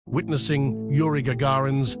Witnessing Yuri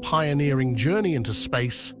Gagarin's pioneering journey into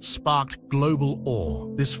space sparked global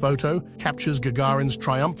awe. This photo captures Gagarin's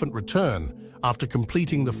triumphant return after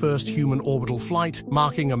completing the first human orbital flight,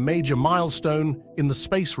 marking a major milestone in the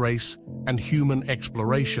space race and human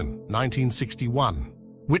exploration. 1961.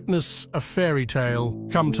 Witness a fairy tale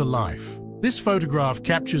come to life. This photograph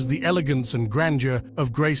captures the elegance and grandeur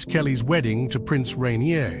of Grace Kelly's wedding to Prince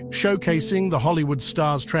Rainier, showcasing the Hollywood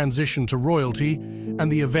star's transition to royalty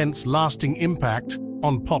and the event's lasting impact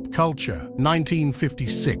on pop culture.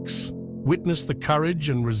 1956. Witness the courage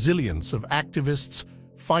and resilience of activists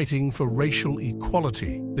fighting for racial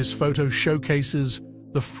equality. This photo showcases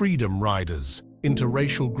the Freedom Riders,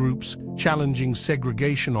 interracial groups challenging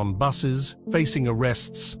segregation on buses, facing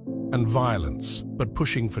arrests and violence, but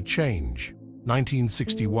pushing for change.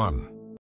 1961.